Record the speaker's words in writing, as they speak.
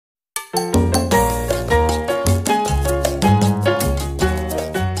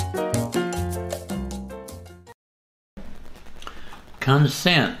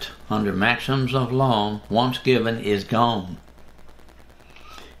Consent under maxims of law, once given, is gone.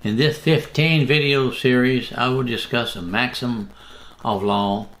 In this 15 video series, I will discuss a maxim of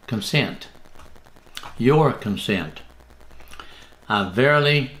law: consent. Your consent. I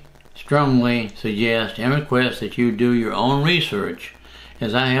verily, strongly suggest and request that you do your own research,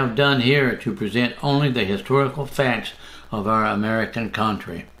 as I have done here, to present only the historical facts of our American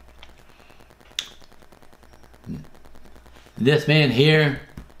country. This man here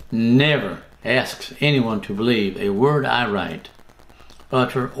never asks anyone to believe a word I write,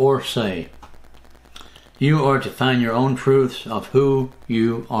 utter, or say. You are to find your own truths of who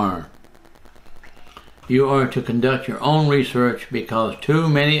you are. You are to conduct your own research, because too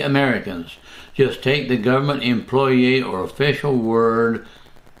many Americans just take the government employee or official word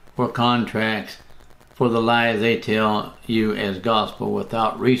for contracts for the lies they tell you as gospel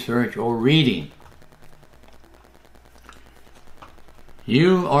without research or reading.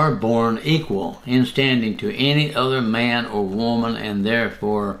 You are born equal in standing to any other man or woman, and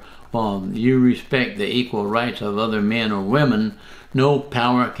therefore, while you respect the equal rights of other men or women, no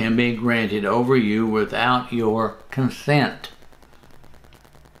power can be granted over you without your consent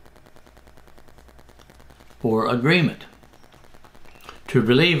or agreement. To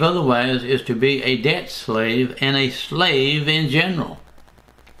believe otherwise is to be a debt slave and a slave in general.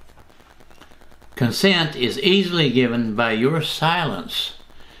 Consent is easily given by your silence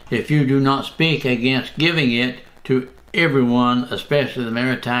if you do not speak against giving it to everyone, especially the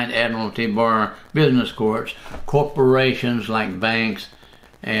Maritime Admiralty Bar, business courts, corporations like banks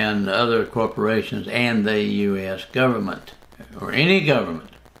and other corporations, and the U.S. government, or any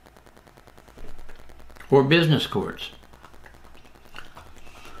government, or business courts.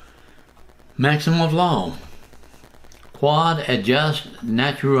 Maxim of law. Quod adjust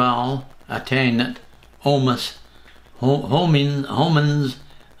natural attainant homus homins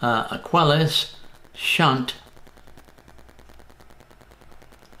quellis shunt.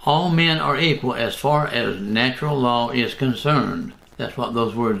 All men are equal as far as natural law is concerned. That's what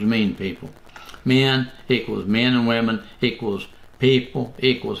those words mean, people. Men equals men and women equals people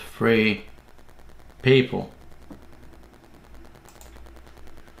equals free people.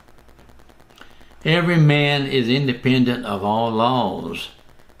 Every man is independent of all laws,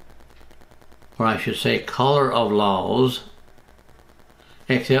 or I should say color of laws,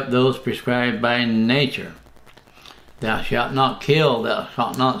 except those prescribed by nature. Thou shalt not kill, thou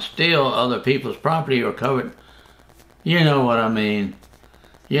shalt not steal other people's property or covet. You know what I mean.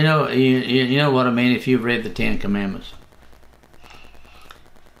 You know what I mean if you've read the Ten Commandments.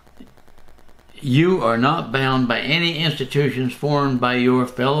 You are not bound by any institutions formed by your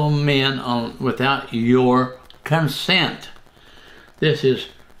fellow men without your consent. This is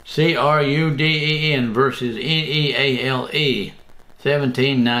Cruden versus Eeale,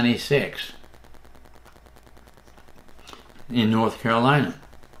 1796. In North Carolina.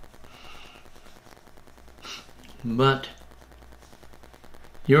 But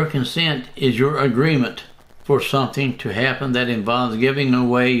your consent is your agreement for something to happen that involves giving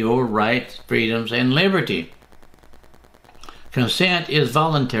away your rights, freedoms, and liberty. Consent is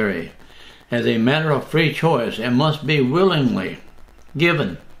voluntary, as a matter of free choice, and must be willingly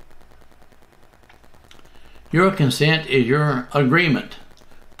given. Your consent is your agreement,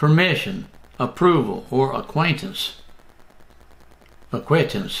 permission, approval, or acquittance,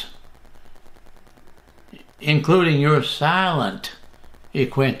 including your silent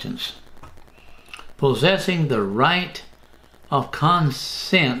acquittance. Possessing the right of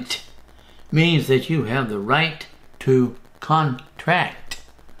consent means that you have the right to contract.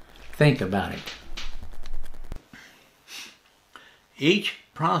 Think about it. Each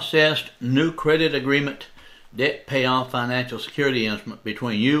processed new credit agreement, debt payoff financial security instrument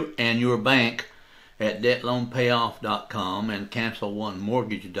between you and your bank at debtloanpayoff.com and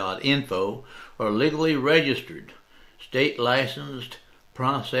cancelonemortgage.info are legally registered, state licensed,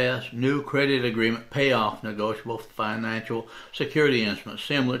 processed new credit agreement payoff negotiable financial security instruments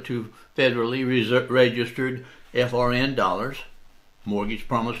similar to federally registered FRN dollars, mortgage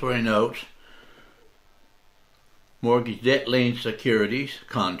promissory notes, mortgage debt lien securities,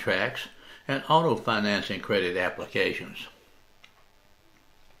 contracts, and auto financing credit applications.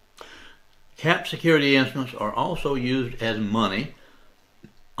 Cap security instruments are also used as money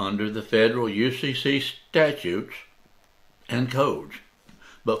under the federal UCC statutes and codes,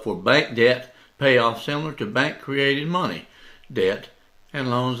 but for bank debt payoff similar to bank-created money, debt, and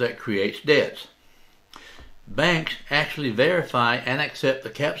loans that creates debts. Banks actually verify and accept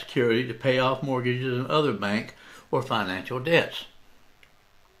the cap security to pay off mortgages and other bank or financial debts.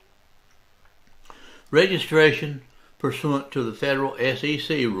 Registration pursuant to the federal SEC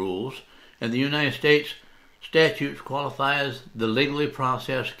rules, and the United States statutes qualify as the legally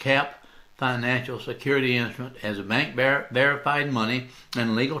processed cap financial security instrument as a bank verified money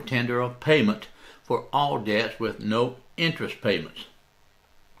and legal tender of payment for all debts with no interest payments.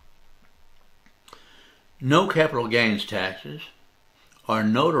 No capital gains taxes are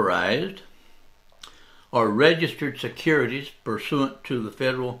notarized or registered securities pursuant to the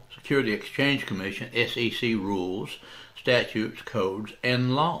Federal Security Exchange Commission SEC rules, statutes, codes,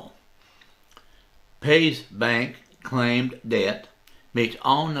 and law. Pays bank claimed debt, meets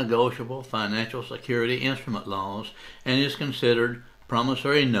all negotiable financial security instrument laws, and is considered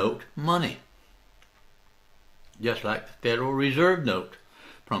promissory note money, just like the Federal Reserve note,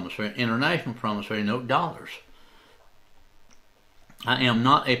 international promissory note dollars. I am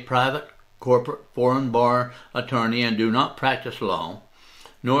not a private, corporate, foreign bar attorney and do not practice law,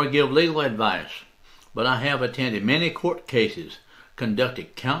 nor give legal advice, but I have attended many court cases,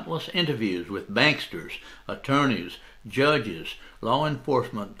 conducted countless interviews with banksters, attorneys, judges, law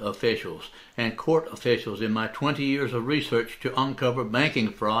enforcement officials, and court officials in my 20 years of research to uncover banking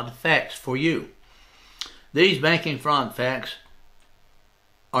fraud facts for you. These banking fraud facts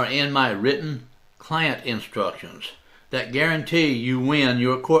are in my written client instructions that guarantee you win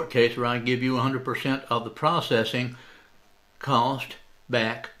your court case, where I give you 100% of the processing cost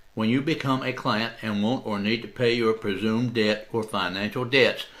back when you become a client and won't or need to pay your presumed debt or financial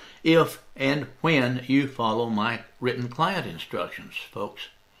debts if and when you follow my written client instructions, folks.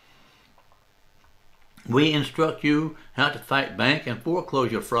 We instruct you how to fight bank and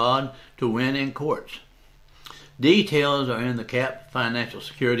foreclosure fraud to win in courts. Details are in the CAP Financial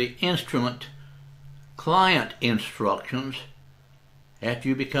Security Instrument client instructions after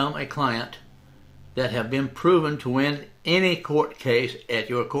you become a client that have been proven to win any court case at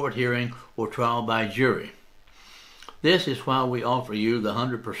your court hearing or trial by jury. This is why we offer you the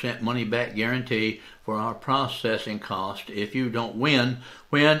 100% money-back guarantee for our processing cost if you don't win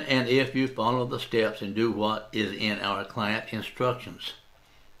when and if you follow the steps and do what is in our client instructions.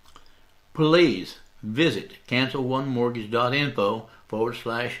 Please visit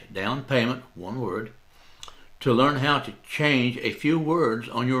cancelonemortgage.info/down payment, one word, to learn how to change a few words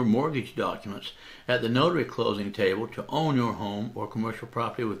on your mortgage documents at the notary closing table to own your home or commercial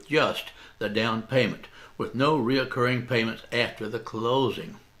property with just the down payment, with no reoccurring payments after the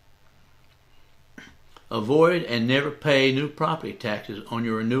closing. Avoid and never pay new property taxes on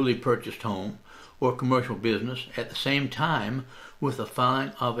your newly purchased home or commercial business at the same time with the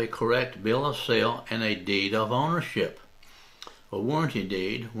filing of a correct bill of sale and a deed of ownership, a warranty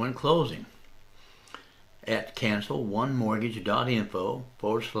deed when closing, at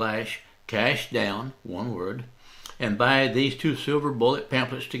cancelonemortgage.info/cash down, one word, and buy these 2 silver bullet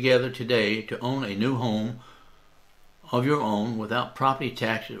pamphlets together today to own a new home of your own without property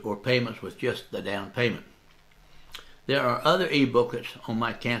taxes or payments with just the down payment. There are other e-booklets on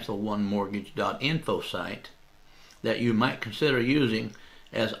my cancelonemortgage.info site that you might consider using,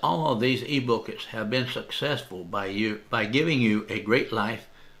 as all of these e-booklets have been successful by giving you a great life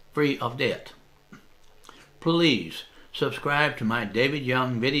free of debt. Please subscribe to my David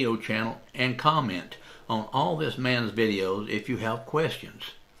Young video channel and comment on all this man's videos if you have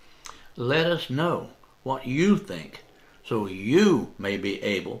questions. Let us know what you think so you may be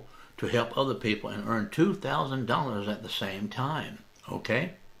able to help other people and earn $2,000 at the same time.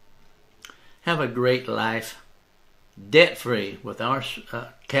 Okay? Have a great life, debt-free with our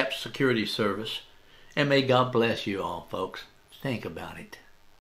CAP security service, and may God bless you all, folks. Think about it.